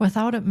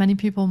without it, many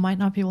people might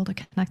not be able to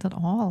connect at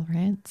all,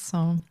 right?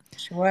 So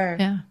Sure.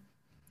 yeah.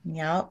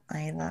 Yeah,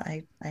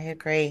 I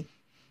agree.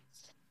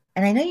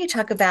 And I know you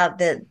talk about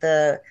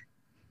the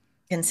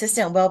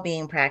consistent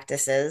well-being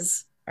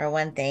practices are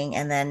one thing,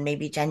 and then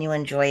maybe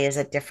genuine joy is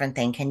a different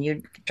thing. Can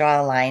you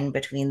draw a line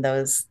between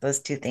those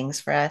two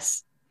things for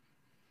us?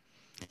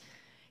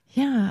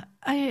 Yeah,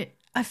 I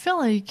feel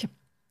like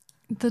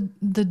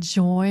the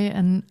joy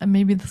and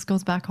maybe this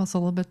goes back also a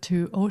little bit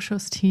to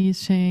Osho's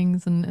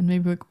teachings and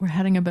maybe we're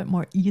heading a bit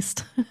more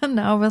east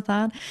now with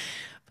that.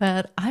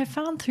 But I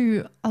found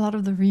through a lot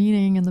of the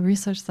reading and the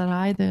research that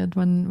I did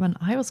when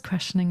I was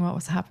questioning what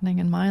was happening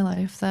in my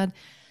life that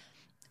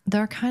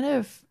there are kind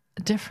of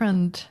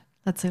different,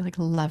 let's say, like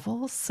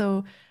levels.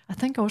 So I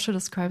think Osho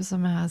describes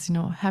them as,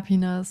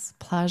 happiness,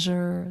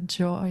 pleasure,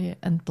 joy,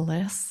 and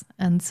bliss.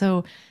 And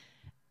so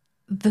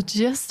the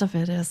gist of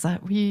it is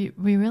that we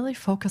really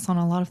focus on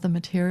a lot of the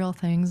material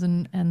things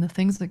and the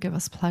things that give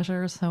us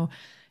pleasure. So,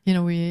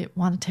 we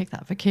want to take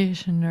that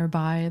vacation or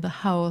buy the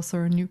house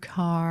or a new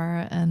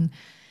car and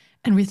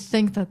we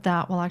think that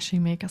that will actually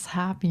make us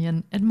happy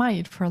and it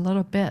might for a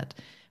little bit.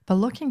 But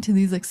looking to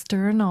these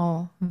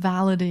external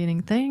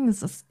validating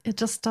things, it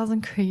just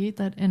doesn't create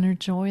that inner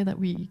joy that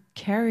we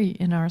carry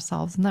in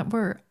ourselves and that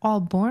we're all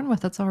born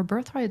with. It's our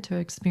birthright to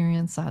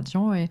experience that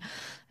joy.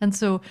 And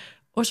so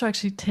Osho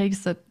actually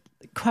takes it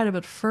quite a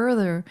bit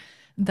further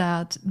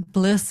that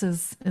bliss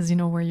is,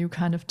 where you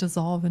kind of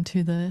dissolve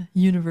into the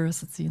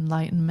universe. It's the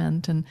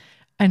enlightenment. And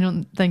I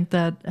don't think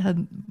that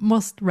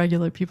most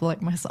regular people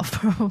like myself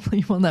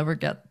probably will never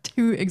get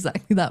to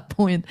exactly that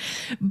point.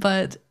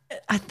 But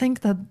I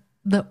think that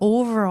the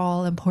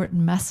overall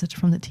important message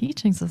from the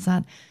teachings is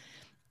that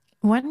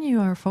when you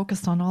are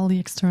focused on all the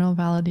external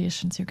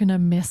validations, you're going to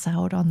miss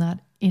out on that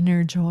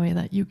inner joy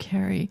that you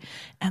carry.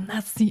 And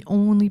that's the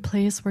only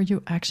place where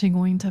you're actually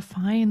going to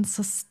find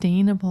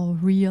sustainable,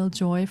 real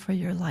joy for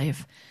your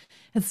life.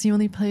 It's the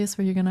only place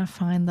where you're going to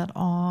find that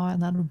awe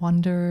and that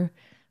wonder,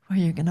 where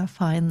you're going to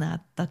find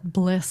that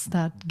bliss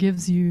that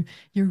gives you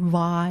your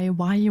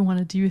why you want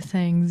to do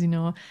things,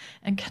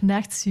 and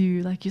connects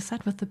you, like you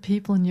said, with the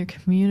people in your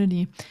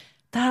community.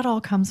 That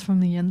all comes from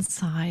the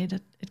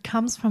inside. It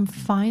comes from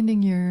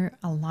finding your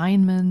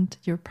alignment,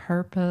 your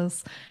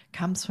purpose,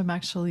 comes from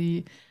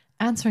actually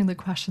answering the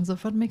questions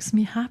of what makes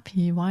me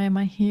happy? Why am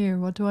I here?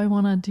 What do I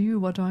want to do?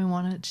 What do I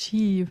want to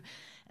achieve?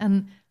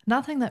 And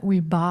nothing that we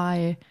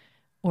buy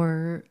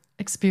or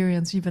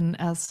experience, even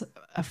as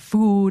a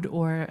food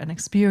or an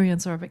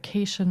experience or a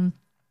vacation,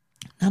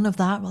 none of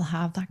that will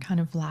have that kind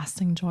of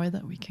lasting joy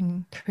that we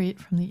can create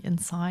from the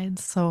inside.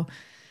 So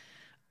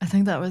I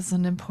think that was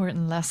an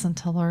important lesson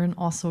to learn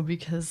also,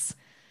 because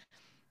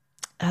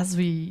as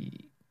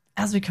we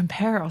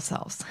compare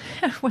ourselves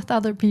with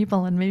other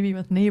people and maybe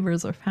with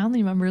neighbors or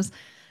family members,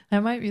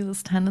 there might be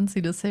this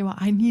tendency to say, well,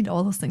 I need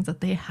all those things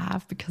that they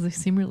have because they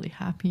seem really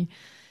happy.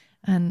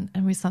 And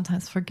we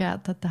sometimes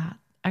forget that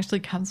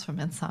actually comes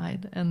from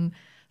inside. And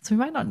so we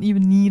might not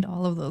even need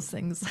all of those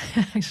things.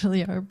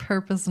 Actually, our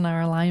purpose and our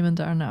alignment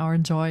and our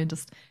joy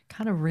just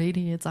kind of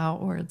radiates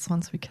outwards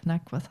once we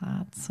connect with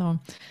that. So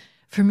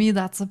for me,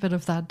 that's a bit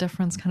of that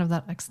difference, kind of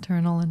that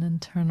external and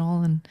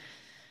internal. And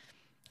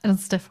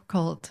it's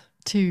difficult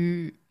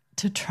to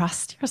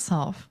trust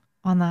yourself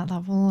on that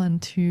level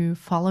and to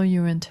follow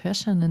your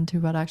intuition into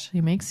what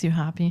actually makes you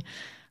happy.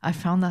 I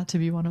found that to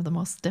be one of the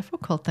most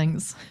difficult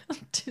things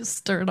to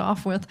start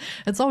off with.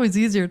 It's always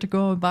easier to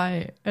go and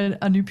buy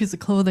a new piece of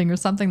clothing or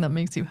something that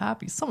makes you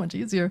happy. So much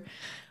easier.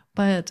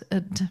 But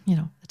it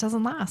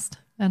doesn't last.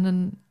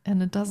 And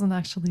it doesn't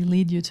actually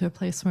lead you to a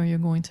place where you're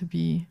going to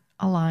be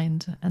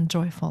aligned and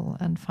joyful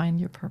and find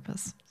your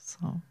purpose.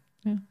 So,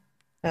 yeah.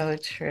 So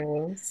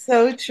true.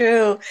 So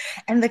true.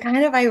 And the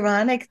kind of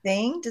ironic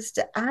thing, just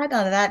to add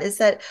on to that, is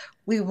that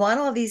we want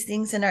all these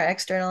things in our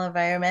external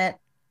environment,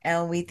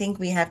 and we think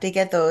we have to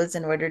get those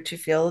in order to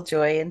feel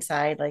joy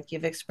inside, like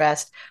you've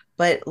expressed.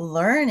 But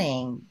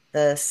learning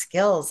the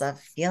skills of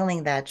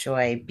feeling that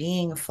joy,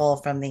 being full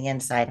from the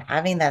inside,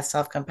 having that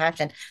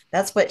self-compassion,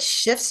 that's what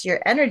shifts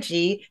your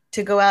energy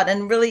to go out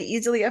and really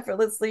easily,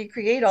 effortlessly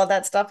create all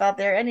that stuff out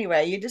there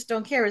anyway. You just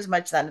don't care as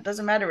much then. It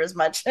doesn't matter as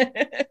much.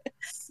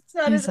 It's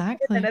not as important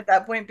Exactly. at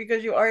that point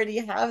because you already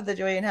have the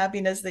joy and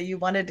happiness that you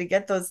wanted to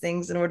get those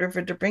things in order for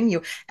it to bring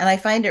you. And I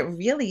find it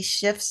really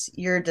shifts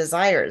your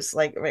desires.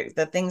 Like, right,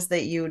 the things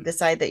that you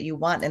decide that you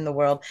want in the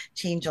world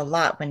change a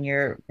lot when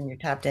you're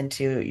tapped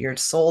into your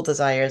soul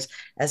desires,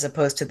 as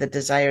opposed to the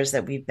desires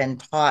that we've been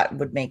taught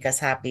would make us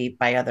happy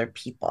by other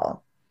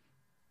people.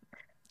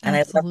 And I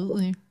love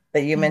Absolutely.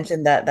 that you Yeah.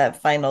 mentioned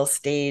that final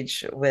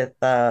stage with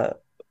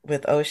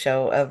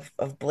Osho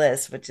of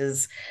bliss, which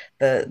is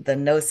the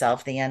no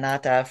self, the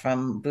anatta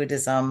from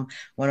Buddhism.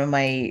 One of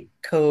my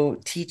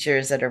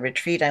co-teachers at a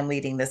retreat I'm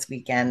leading this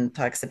weekend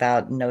talks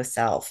about no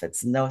self.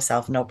 It's no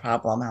self, no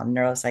problem, how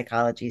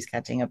neuropsychology is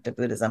catching up to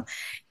Buddhism.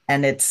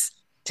 And it's,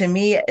 to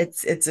me,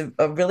 it's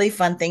a really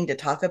fun thing to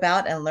talk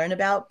about and learn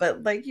about.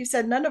 But like you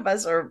said, none of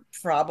us are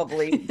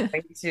probably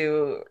going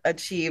to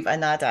achieve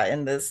anatta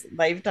in this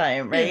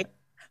lifetime, Yeah. right?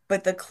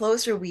 But the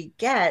closer we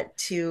get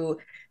to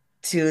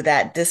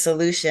that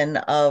dissolution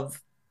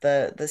of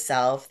the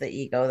self, the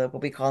ego, the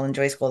what we call in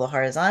Joy School the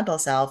horizontal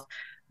self,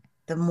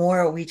 the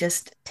more we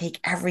just take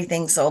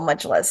everything so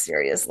much less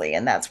seriously.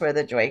 And that's where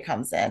the joy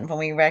comes in. When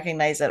we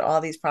recognize that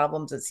all these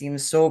problems that seem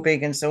so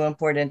big and so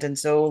important and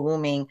so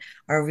looming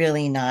are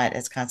really not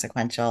as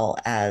consequential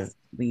as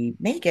we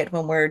make it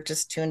when we're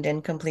just tuned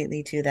in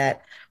completely to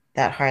that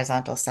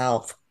horizontal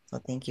self. So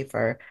thank you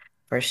for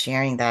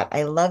sharing that.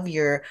 I love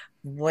your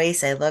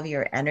voice. I love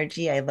your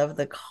energy. I love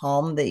the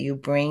calm that you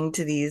bring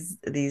to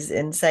these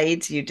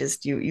insights.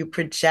 You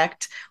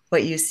project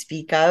what you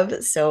speak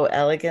of so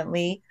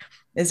elegantly.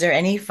 Is there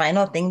any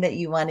final thing that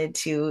you wanted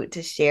to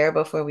share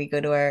before we go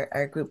to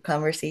our group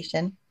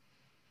conversation?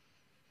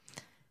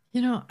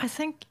 I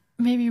think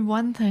maybe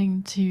one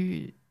thing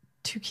to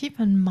keep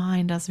in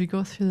mind as we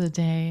go through the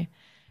day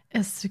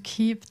is to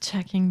keep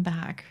checking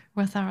back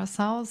with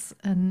ourselves,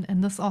 and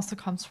this also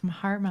comes from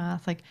heart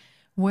math. Like,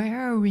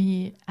 where are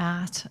we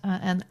at?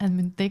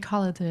 And they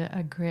call it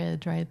a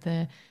grid, right?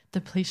 The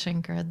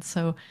depletion grid.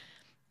 So,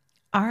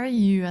 are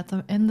you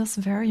in this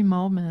very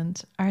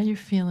moment? Are you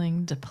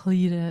feeling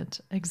depleted,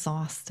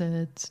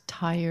 exhausted,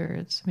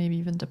 tired, maybe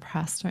even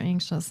depressed or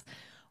anxious?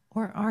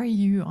 Or are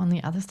you on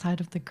the other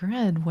side of the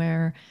grid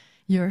where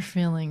you're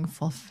feeling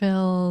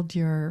fulfilled,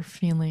 you're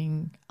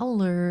feeling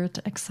alert,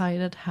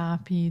 excited,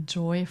 happy,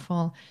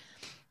 joyful?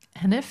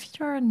 And if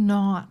you're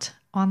not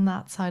on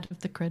that side of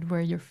the grid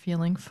where you're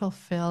feeling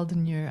fulfilled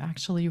and you're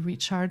actually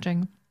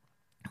recharging,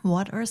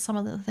 what are some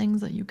of the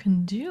things that you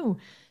can do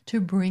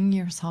to bring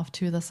yourself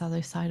to this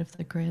other side of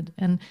the grid?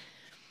 And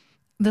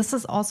this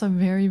is also a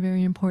very,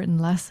 very important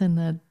lesson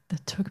that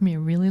took me a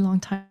really long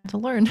time to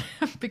learn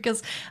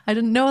because I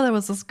didn't know there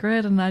was this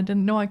grid and I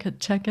didn't know I could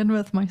check in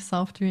with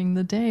myself during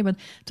the day. But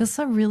just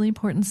a really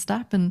important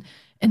step in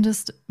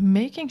just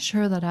making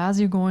sure that as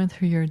you're going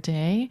through your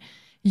day,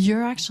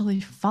 you're actually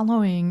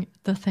following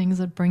the things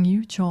that bring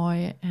you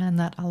joy and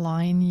that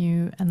align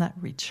you and that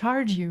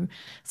recharge you,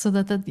 so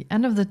that at the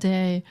end of the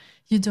day,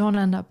 you don't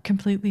end up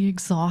completely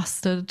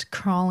exhausted,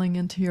 crawling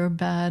into your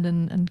bed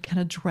and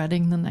kind of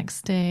dreading the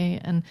next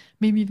day, and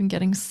maybe even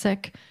getting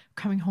sick,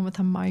 coming home with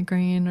a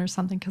migraine or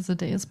something because the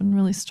day has been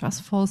really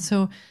stressful.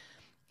 So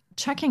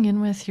checking in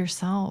with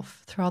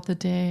yourself throughout the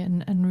day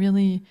and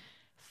really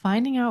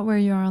finding out where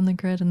you are on the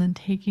grid and then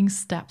taking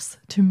steps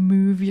to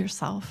move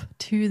yourself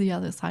to the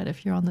other side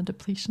if you're on the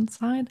depletion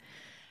side,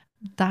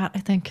 that I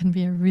think can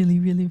be a really,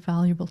 really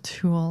valuable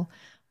tool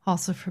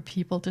also for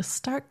people to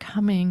start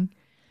coming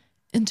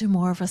into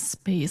more of a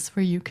space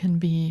where you can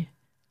be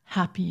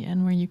happy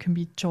and where you can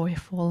be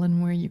joyful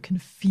and where you can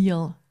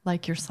feel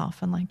like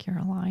yourself and like you're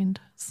aligned.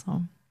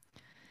 So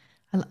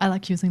I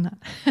like using that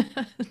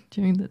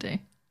during the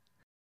day.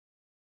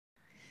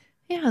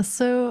 Yeah,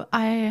 so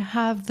I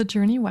have the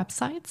Journey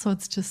website. So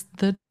it's just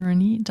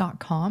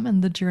thejourney.com,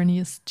 and the Journey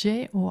is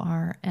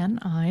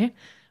Jorni.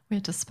 We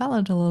had to spell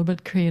it a little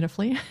bit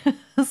creatively.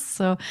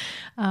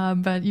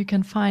 But you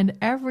can find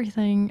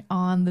everything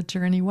on the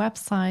Journey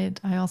website.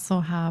 I also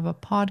have a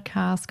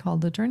podcast called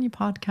the Journey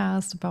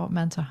Podcast about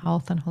mental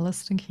health and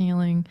holistic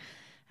healing.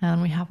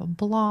 And we have a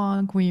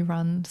blog. We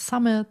run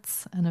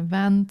summits and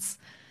events.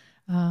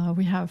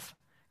 We have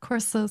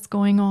courses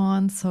going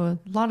on. So a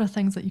lot of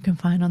things that you can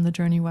find on the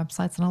Journey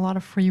websites and a lot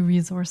of free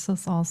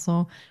resources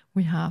also.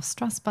 We have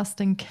stress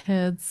busting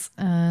kits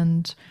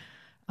and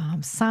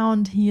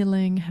sound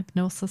healing,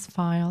 hypnosis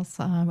files.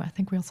 I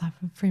think we also have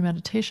a free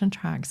meditation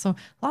track. So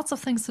lots of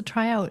things to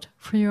try out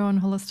for your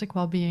own holistic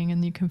well-being.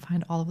 And you can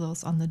find all of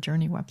those on the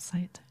Journey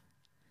website.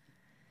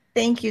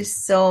 Thank you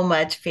so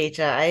much,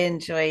 Petra. I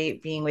enjoy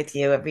being with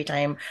you every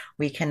time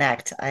we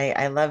connect.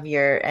 I love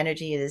your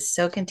energy. It is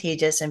so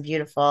contagious and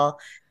beautiful.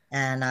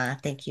 And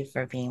thank you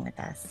for being with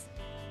us.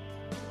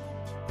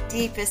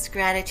 Deepest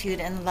gratitude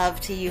and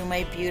love to you,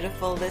 my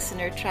beautiful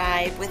listener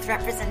tribe, with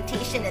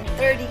representation in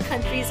 30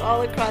 countries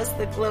all across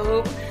the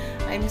globe.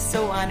 I'm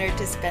so honored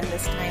to spend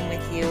this time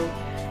with you.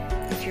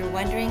 If you're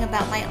wondering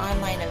about my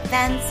online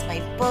events,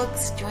 my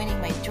books, joining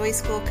my Joy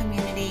School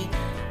community,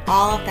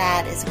 all of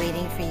that is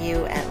waiting for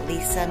you at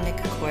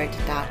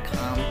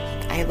lisamccourt.com.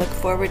 I look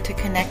forward to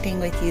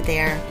connecting with you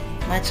there.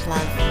 Much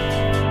love.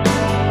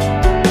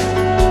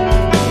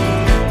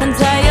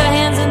 Untie your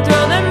hands and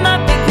throw them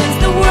up because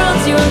the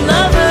world's your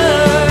lover.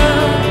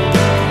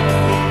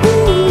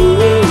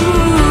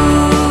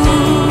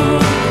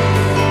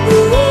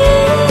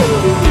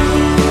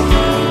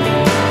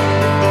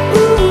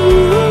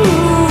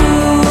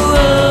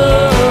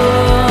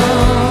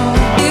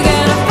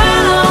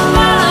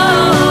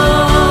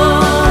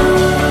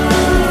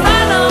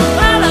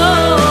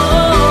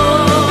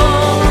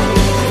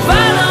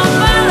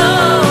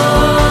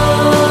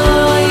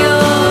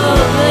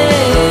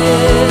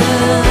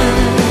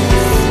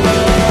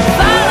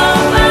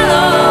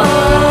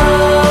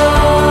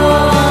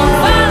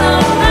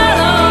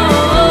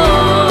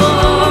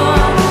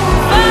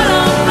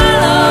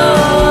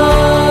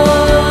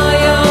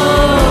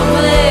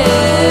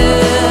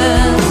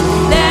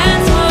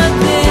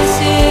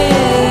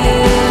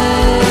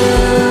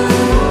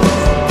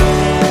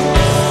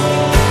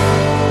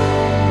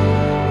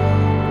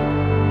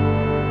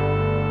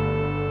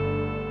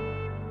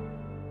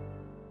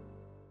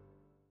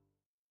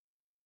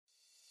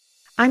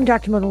 I'm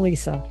Dr. Mona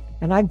Lisa,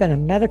 and I've been a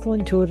medical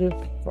intuitive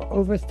for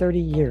over 30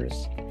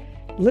 years.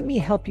 Let me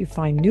help you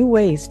find new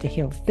ways to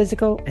heal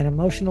physical and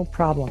emotional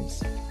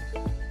problems.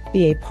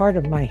 Be a part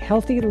of my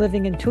Healthy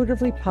Living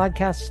Intuitively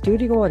podcast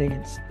studio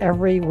audience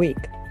every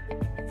week.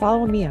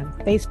 Follow me on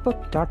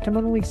Facebook, Dr.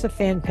 Mona Lisa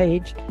fan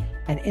page,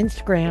 and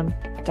Instagram,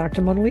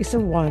 Dr. Mona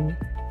Lisa 1,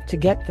 to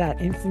get that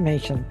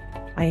information.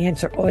 I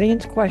answer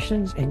audience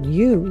questions, and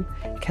you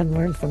can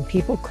learn from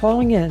people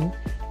calling in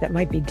that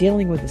might be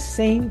dealing with the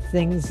same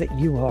things that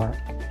you are.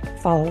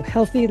 Follow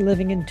Healthy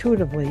Living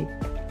Intuitively,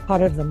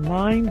 part of the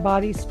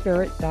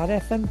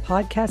MindBodySpirit.fm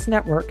podcast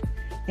network,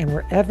 and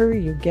wherever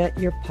you get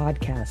your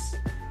podcasts.